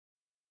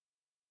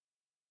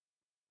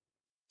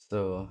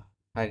So,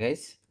 hi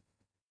guys.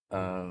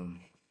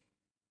 Um,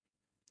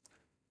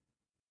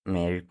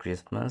 Merry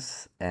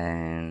Christmas,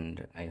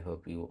 and I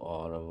hope you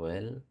all are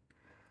well.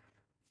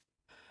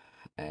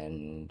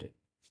 And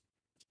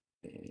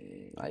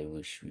I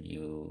wish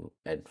you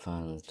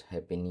advanced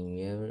Happy New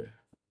Year.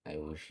 I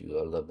wish you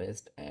all the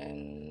best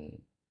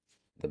and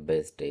the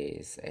best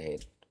days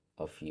ahead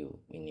of you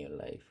in your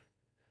life,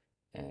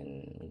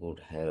 and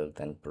good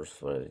health and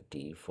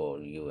prosperity for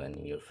you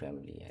and your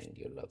family and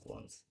your loved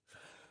ones.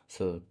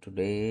 So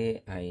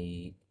today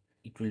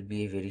it will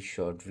be a very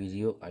short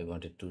video. I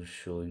wanted to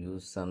show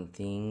you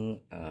something.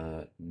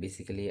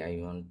 Basically, I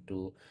want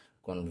to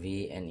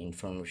convey an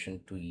information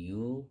to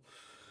you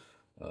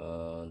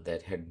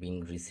that had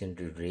been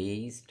recently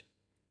raised,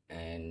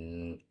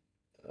 and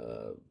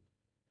uh,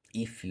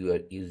 if you are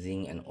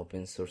using an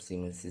open source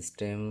email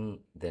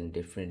system, then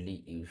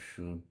definitely you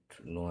should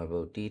know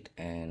about it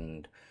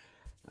and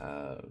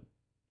uh,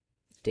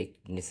 take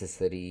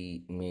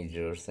necessary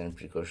measures and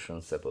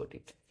precautions about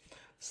it.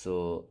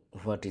 So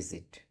what is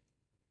it?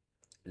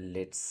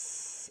 Let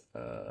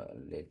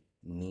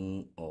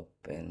me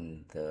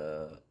open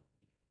the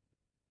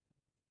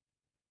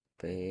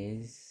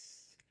page.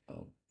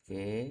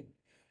 Okay,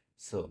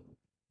 so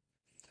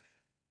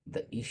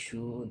the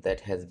issue that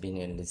has been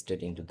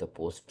enlisted into the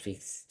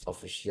postfix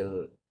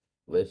official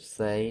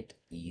website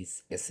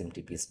is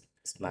SMTP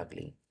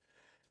smuggling.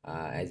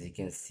 As you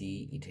can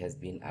see, it has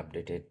been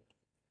updated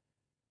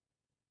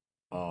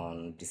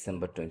on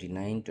December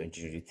 29,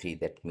 2023.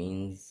 That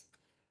means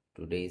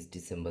today is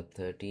December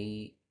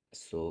 30,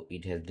 so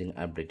it has been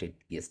updated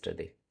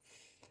yesterday.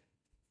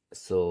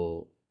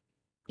 So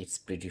it's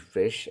pretty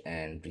fresh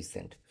and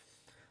recent.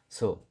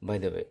 So by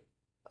the way,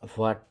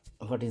 what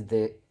is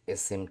the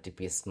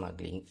SMTP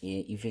smuggling?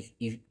 If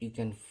you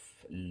can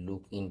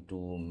look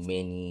into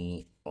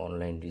many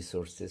online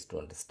resources to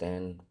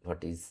understand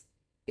what is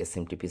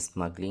SMTP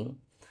smuggling.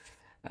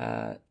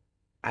 uh,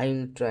 I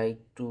will try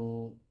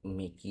to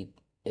make it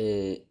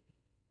a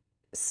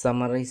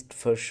summarized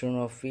version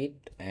of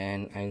it,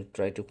 and I'll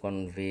try to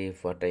convey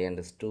what I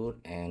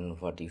understood and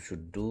what you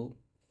should do.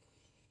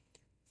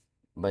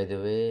 By the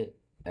way,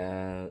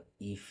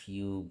 if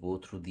you go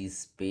through this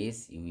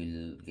space, you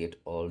will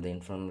get all the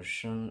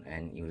information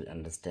and you will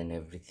understand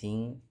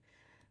everything.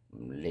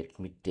 Let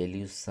me tell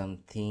you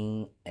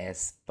something.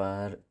 As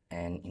per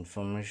an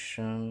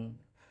information,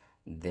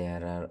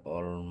 there are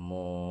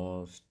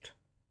almost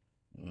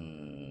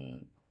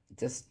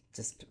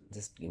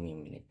just give me a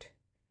minute.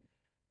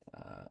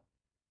 uh,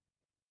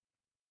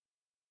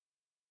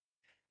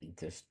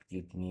 just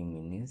give me a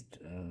minute,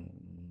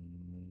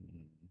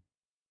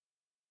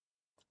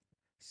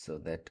 so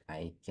that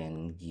I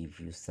can give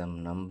you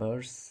some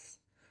numbers,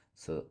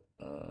 so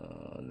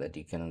that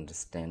you can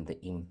understand the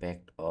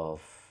impact uh,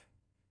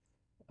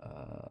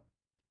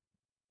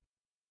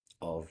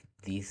 of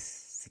this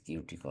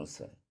security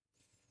concern.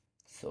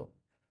 So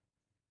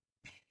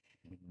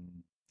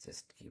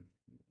just give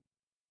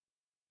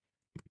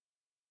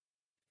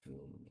few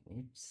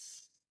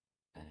minutes,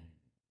 and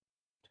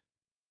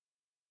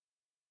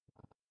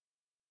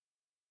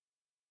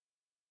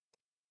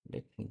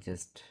let me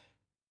just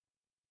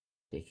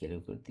take a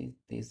look at these.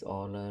 These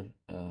all are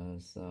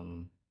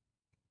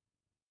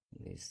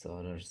these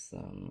all are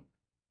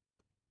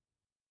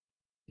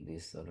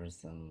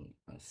some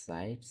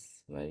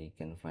sites where you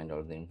can find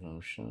all the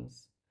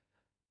informations.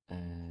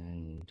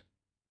 And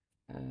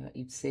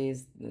it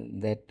says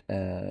that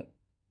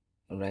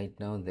right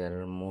now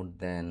there are more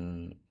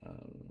than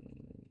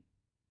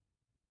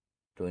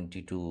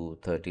 20 to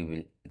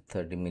 30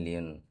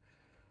 million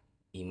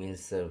email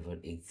server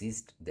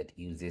exist that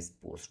uses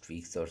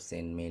postfix or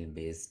sendmail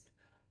based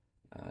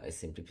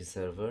SMTP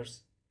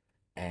servers,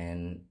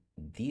 and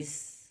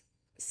this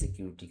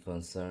security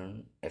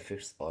concern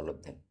affects all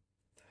of them.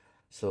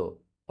 So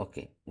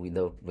okay,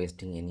 without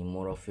wasting any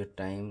more of your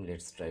time,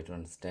 let's try to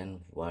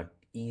understand what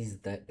is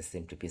the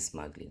SMTP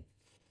smuggling.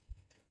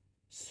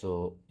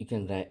 So you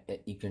can write,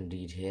 you can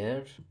read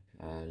here.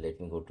 Let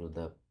me go to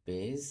the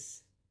page.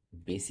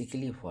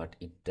 Basically what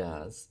it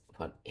does,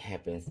 what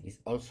happens is,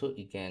 also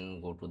you can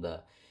go to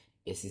the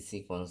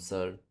ACC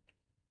consult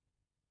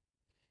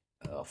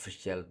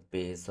official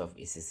page of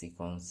ACC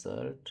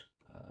consult.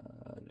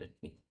 Let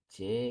me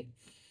check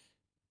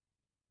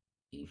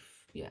if,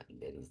 yeah,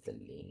 there is the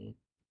link.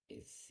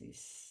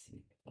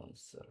 ACC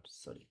consult,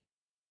 sorry,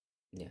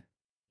 yeah,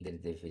 there is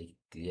a very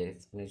clear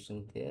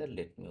explanation there.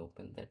 Let me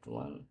open that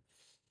one.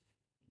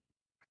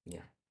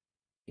 Yeah,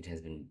 it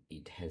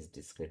has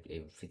described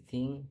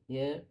everything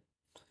here.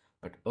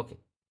 But okay,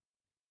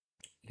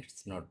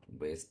 let's not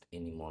waste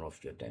any more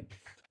of your time.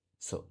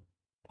 So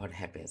what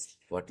happens,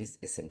 what is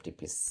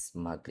SMTP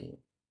smuggling?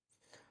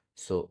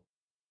 So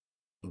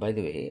by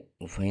the way,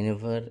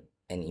 whenever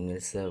an email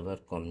server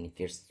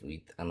communicates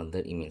with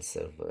another email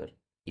server,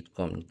 it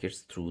communicates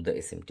through the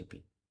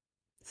SMTP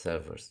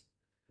servers.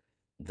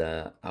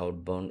 The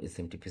outbound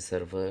SMTP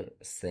server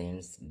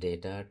sends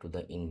data to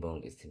the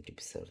inbound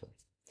SMTP server.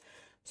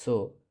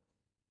 So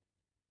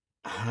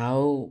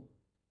how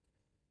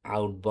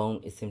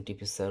outbound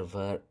SMTP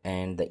server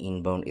and the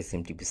inbound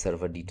SMTP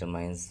server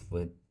determines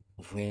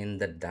when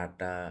the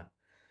data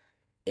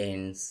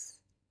ends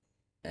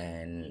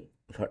and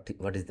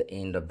what is the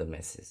end of the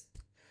message.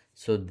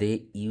 So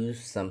they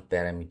use some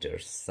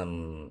parameters,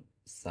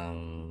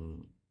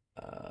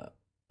 uh,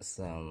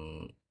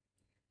 some,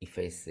 if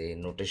I say,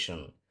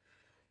 notation,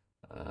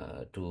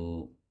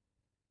 to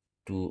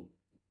to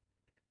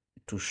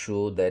to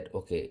show that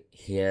okay,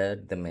 here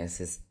the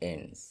message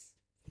ends.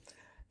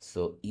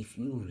 So if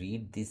you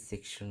read this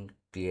section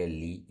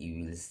clearly,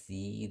 you will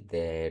see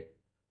that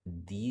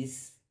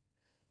these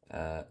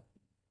uh,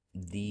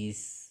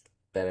 these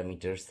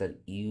parameters are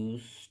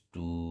used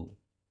to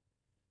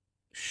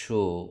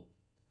show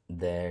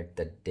that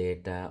the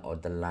data or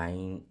the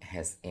line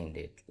has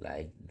ended.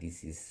 Like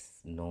this is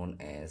known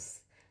as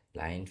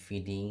line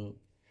feeding,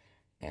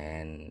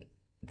 and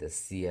the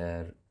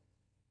CR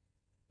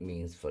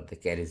means for the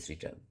carriage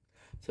return.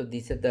 So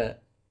these are the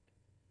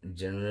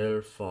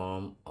general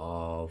form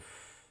of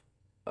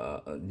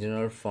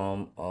general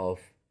form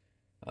of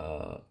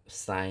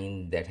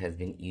sign that has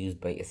been used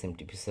by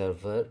SMTP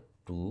server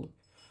to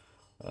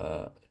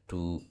uh,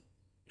 to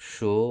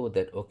show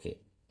that okay,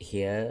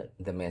 here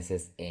the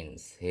message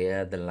ends,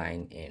 here the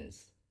line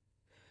ends.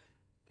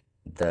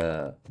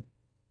 The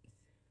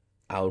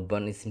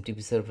outbound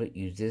SMTP server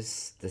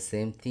uses the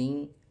same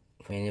thing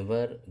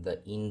whenever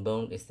the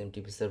inbound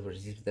SMTP server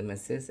receives the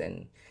message,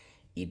 and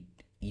it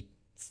it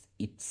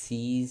it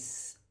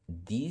sees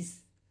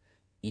this,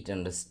 it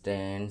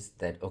understands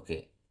that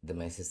okay, the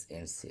message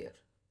ends here.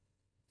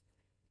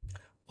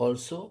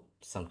 Also,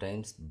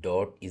 sometimes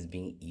dot is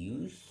being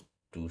used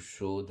to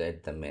show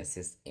that the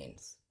message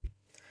ends.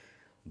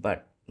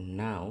 But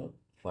now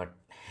what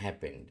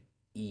happened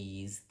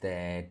is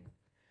that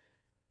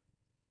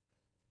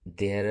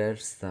there are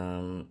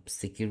some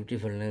security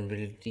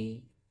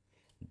vulnerability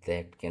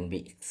that can be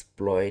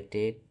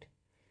exploited,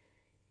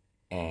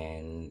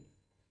 and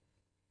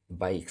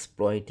by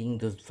exploiting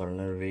those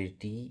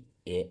vulnerability,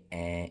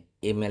 a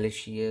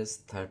malicious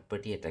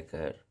third-party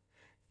attacker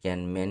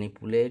can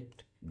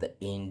manipulate the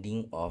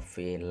ending of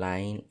a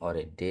line or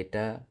a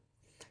data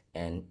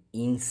and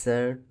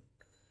insert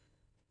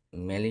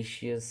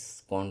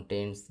malicious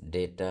contents,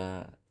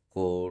 data,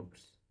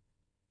 codes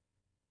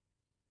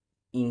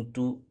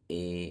into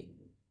a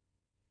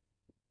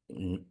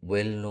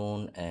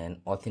well-known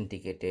and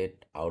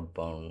authenticated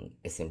outbound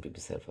SMTP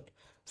server.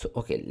 So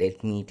okay,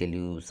 let me tell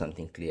you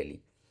something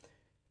clearly.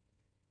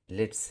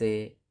 Let's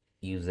say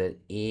user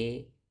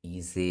A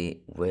is a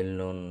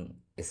well-known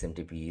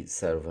SMTP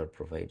server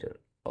provider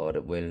or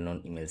a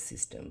well-known email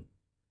system.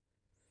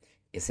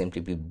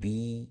 SMTP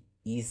B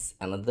is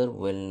another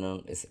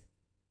well-known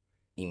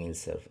email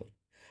server,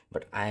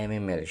 but I am a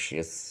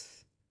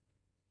malicious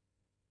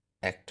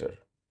actor.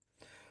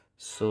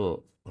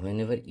 So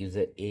whenever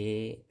user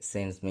A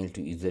sends mail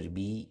to user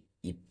B,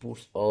 it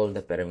puts all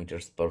the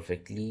parameters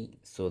perfectly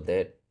so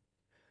that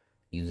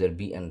user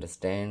B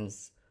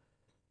understands,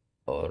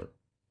 or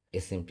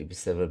SMTP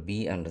server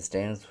B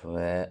understands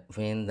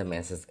when the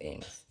message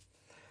ends.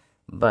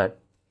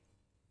 But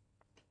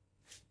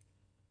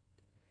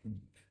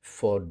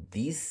for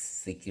this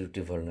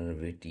security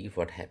vulnerability,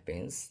 what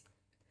happens?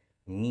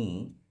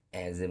 Me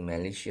as a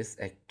malicious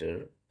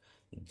actor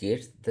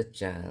gets the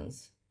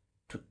chance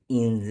to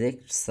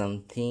inject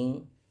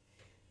something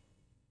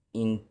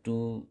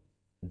into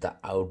the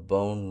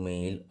outbound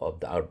mail of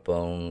the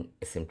outbound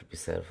SMTP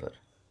server.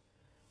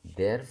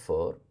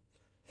 Therefore,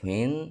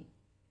 when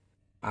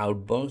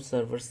outbound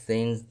server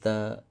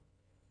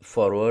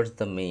forwards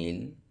the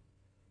mail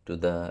to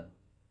the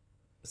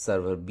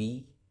server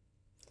B,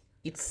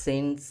 it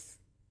sends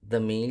the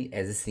mail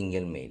as a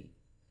single mail.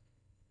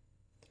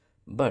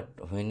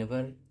 But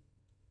whenever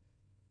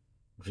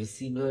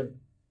receiver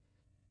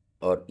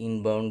or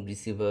inbound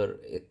receiver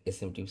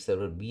SMTP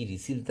server B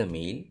receives the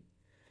mail,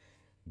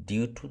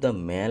 due to the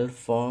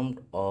malformed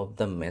of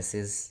the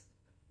message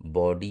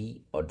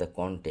body or the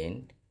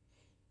content,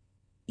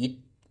 it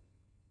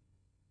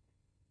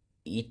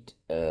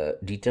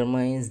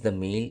determines the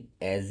mail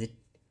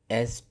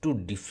as two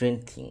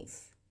different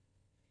things.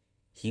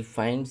 He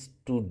finds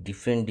two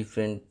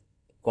different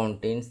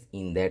contents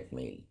in that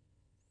mail.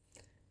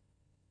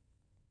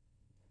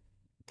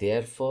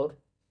 Therefore,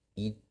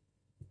 it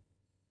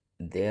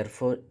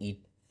therefore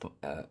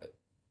uh,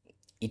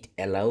 it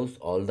allows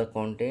all the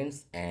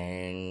contents,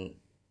 and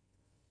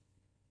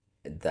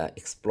the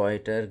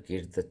exploiter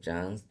gets the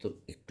chance to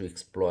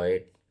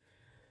exploit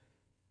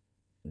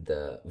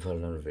the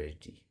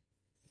vulnerability.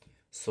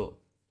 So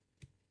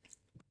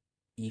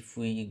if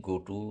we go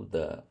to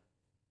the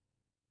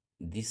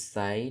this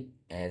side,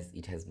 as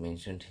it has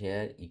mentioned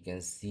here, you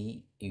will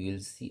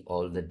see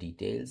all the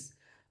details.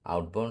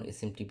 Outbound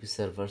SMTP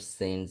server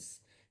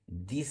sends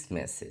this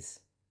message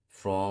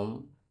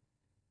from,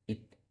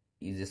 it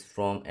is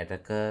from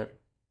attacker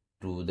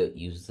to the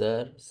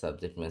user,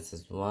 subject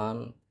message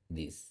 1,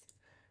 this,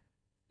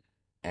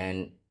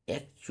 and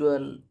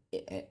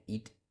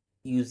it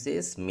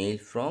uses mail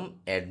from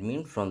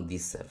admin from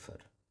this server.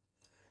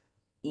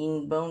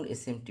 inbound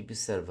SMTP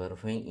server,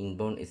 when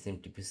inbound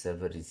SMTP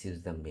server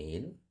receives the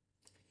mail,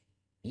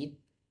 it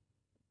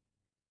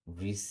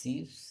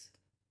receives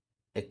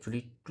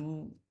actually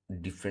two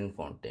different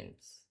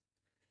contents,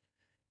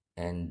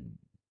 and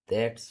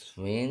that's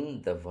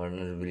when the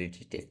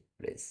vulnerability takes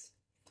place.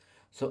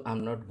 So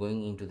I'm not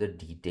going into the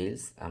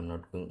details. I'm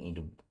not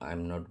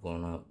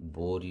gonna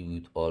bore you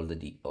with all the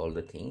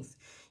things.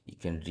 You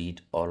can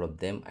read all of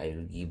them. I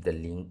will give the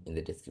link in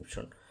the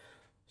description.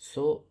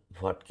 So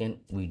what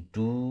can we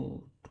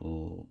do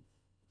to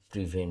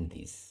prevent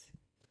this?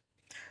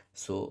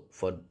 So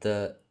for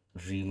the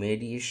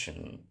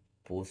remediation,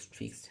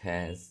 postfix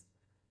has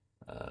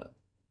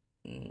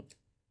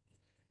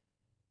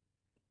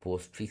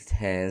postfix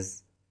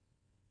has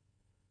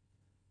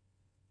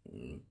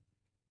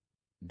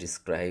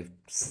described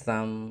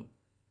some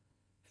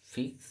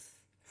fix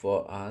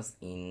for us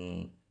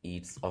in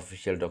its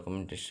official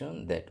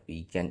documentation that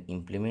we can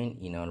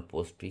implement in our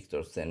postfix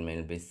or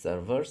sendmail based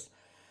servers,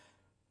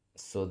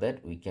 so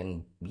that we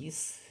can be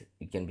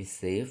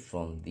safe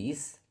from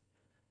this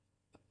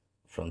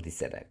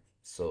attack.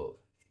 So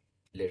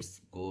let's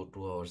go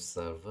to our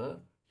server.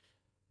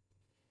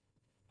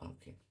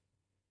 Okay,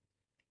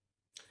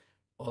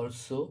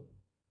 also,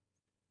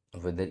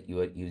 whether you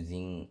are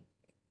using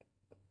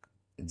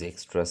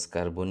Zextras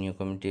Carbonio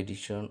Community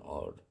Edition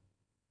or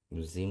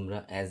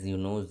Zimbra, as you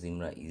know,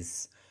 Zimbra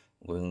is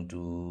going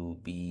to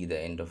be the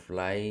end of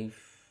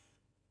life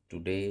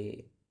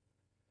today.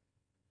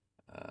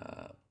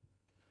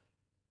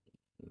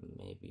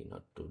 Maybe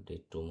not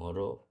today,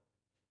 tomorrow.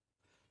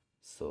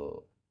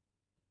 So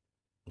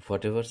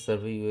whatever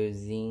server you are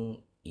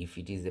using, if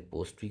it is a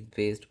postfix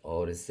based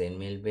or a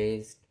sendmail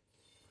based,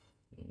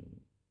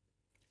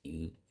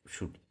 you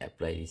should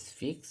apply this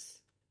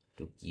fix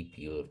to keep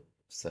your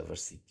server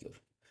secure.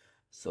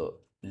 So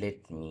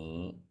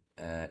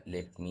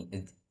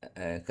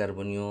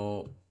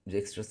Carbonio,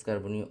 Zextras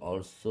Carbonio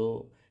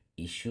also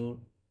issued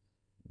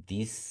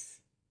this,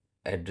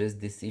 address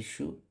this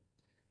issue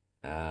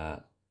uh,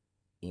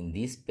 in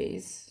this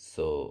page.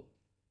 So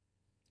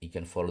you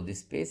can follow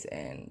this page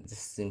and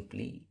just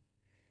simply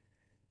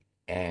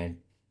add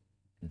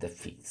the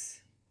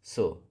fix.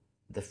 So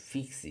the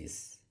fix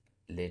is,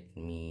 let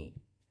me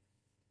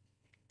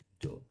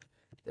do,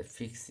 the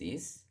fix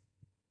is,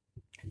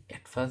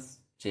 at first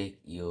check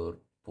your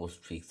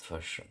postfix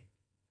version.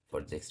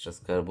 For the extras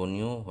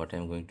Carbonio, what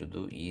I'm going to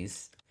do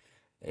is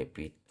apt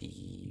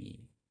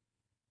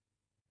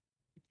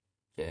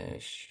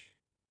cache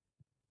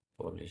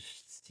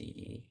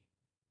policy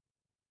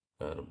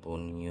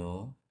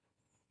Carbonio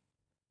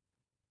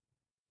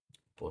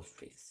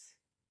postfix.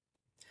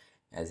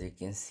 As you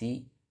can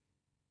see,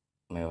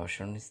 my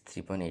version is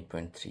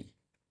 3.8.3,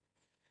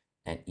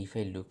 and if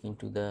I look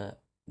into the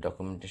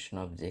documentation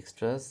of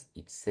Zextras,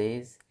 it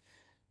says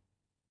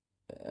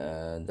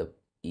the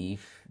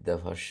if the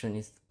version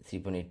is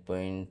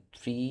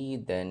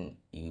 3.8.3, then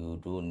you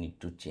do need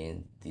to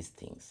change these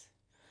things.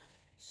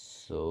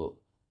 So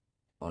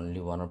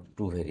only one or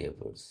two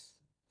variables.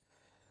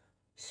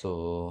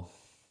 So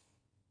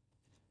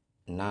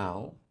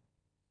now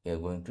we are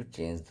going to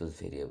change those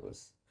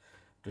variables.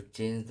 To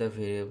change the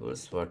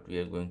variables, what we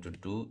are going to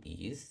do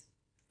is,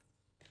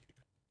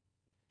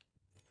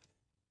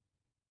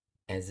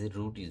 as a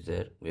root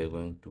user, we are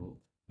going to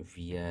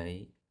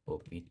vi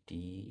opt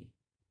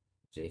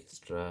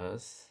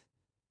Zextras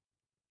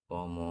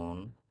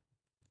common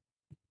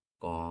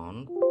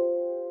con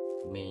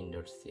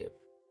main.cf,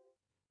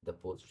 the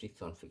postfix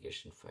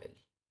configuration file.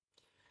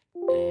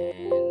 And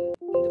in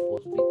the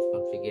postfix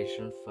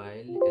configuration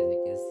file, as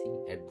you can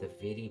see at the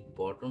very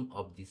bottom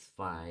of this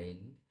file,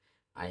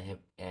 I have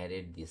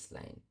added this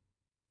line: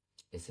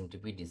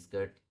 SMTP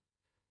discard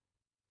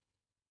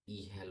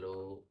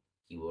hello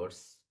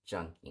keywords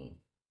chunking,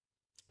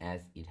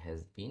 as it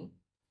has been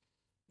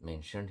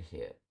mentioned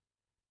here.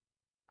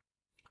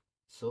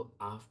 So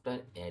after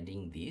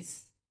adding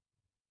this,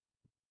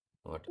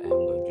 what I'm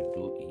going to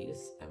do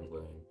is I'm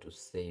going to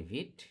save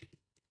it,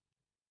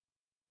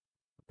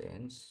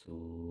 then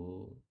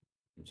so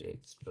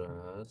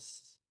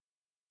Zextras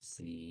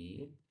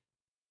C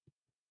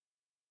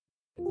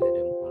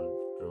ZM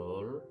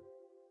control,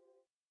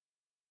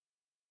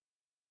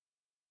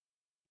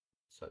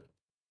 sorry,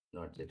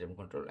 not ZM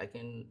control. I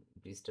can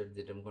restart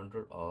ZM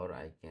control, or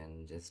I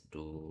can just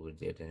do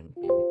ZM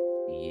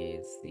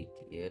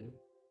MPACTL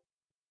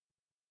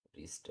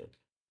restart.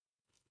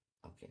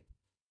 Okay,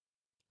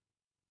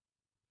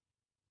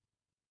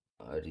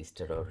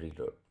 restart or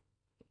reload.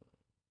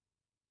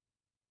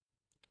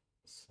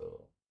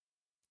 So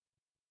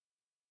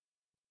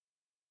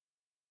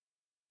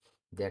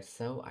that's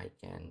how I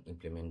can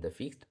implement the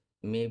fix.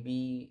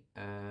 Maybe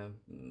at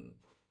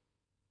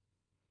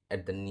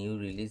the new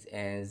release,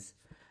 as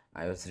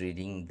I was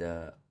reading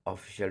the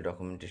official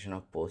documentation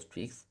of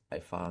postfix, I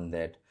found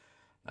that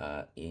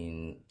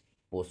in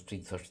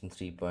postfix version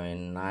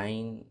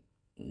 3.9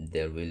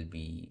 there will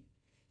be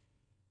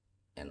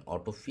an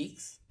auto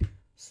fix.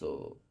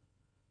 So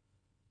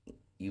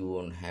you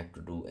won't have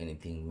to do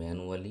anything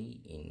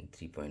manually in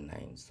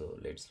 3.9. So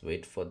let's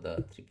wait for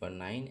the 3.9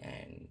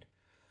 and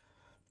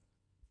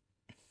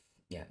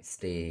yeah,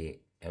 stay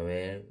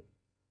aware,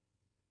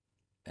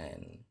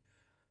 and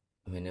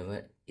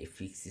whenever a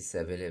fix is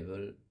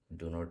available,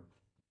 do not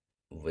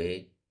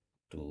wait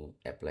to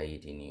apply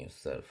it in your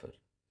server.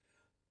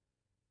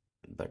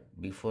 But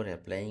before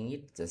applying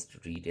it,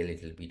 just read a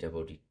little bit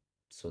about it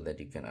so that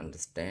you can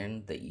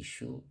understand the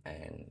issue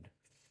and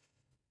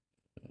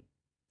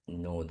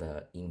know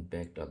the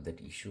impact of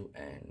that issue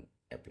and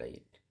apply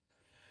it.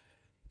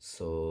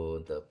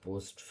 So the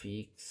post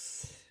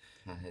fix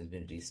has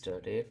been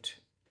restarted.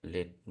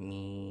 Let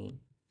me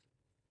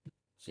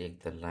check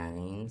the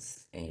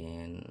lines,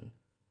 and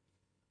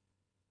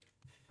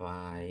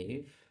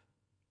 5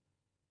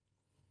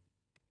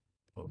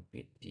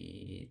 OPT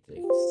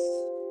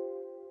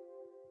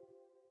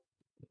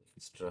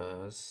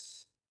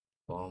Zextras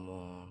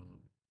Common.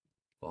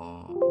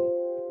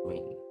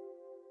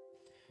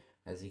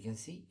 As you can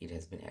see, it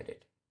has been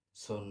added.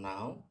 So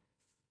now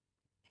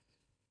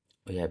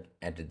we have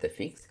added the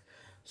fix.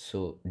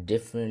 So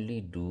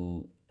definitely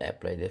do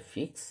apply the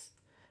fix,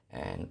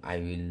 and I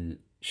will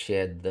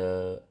share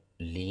the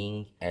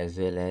link as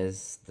well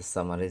as the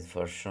summarized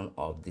version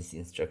of this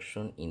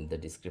instruction in the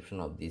description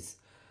of this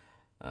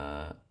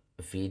uh,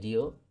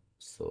 video.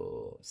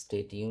 So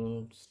stay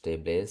tuned, stay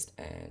blessed,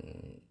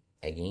 and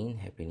again,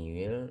 happy new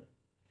year.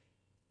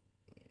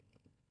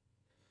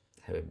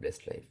 Have a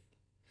blessed life.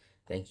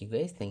 Thank you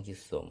guys. Thank you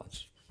so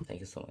much.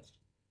 Thank you so much.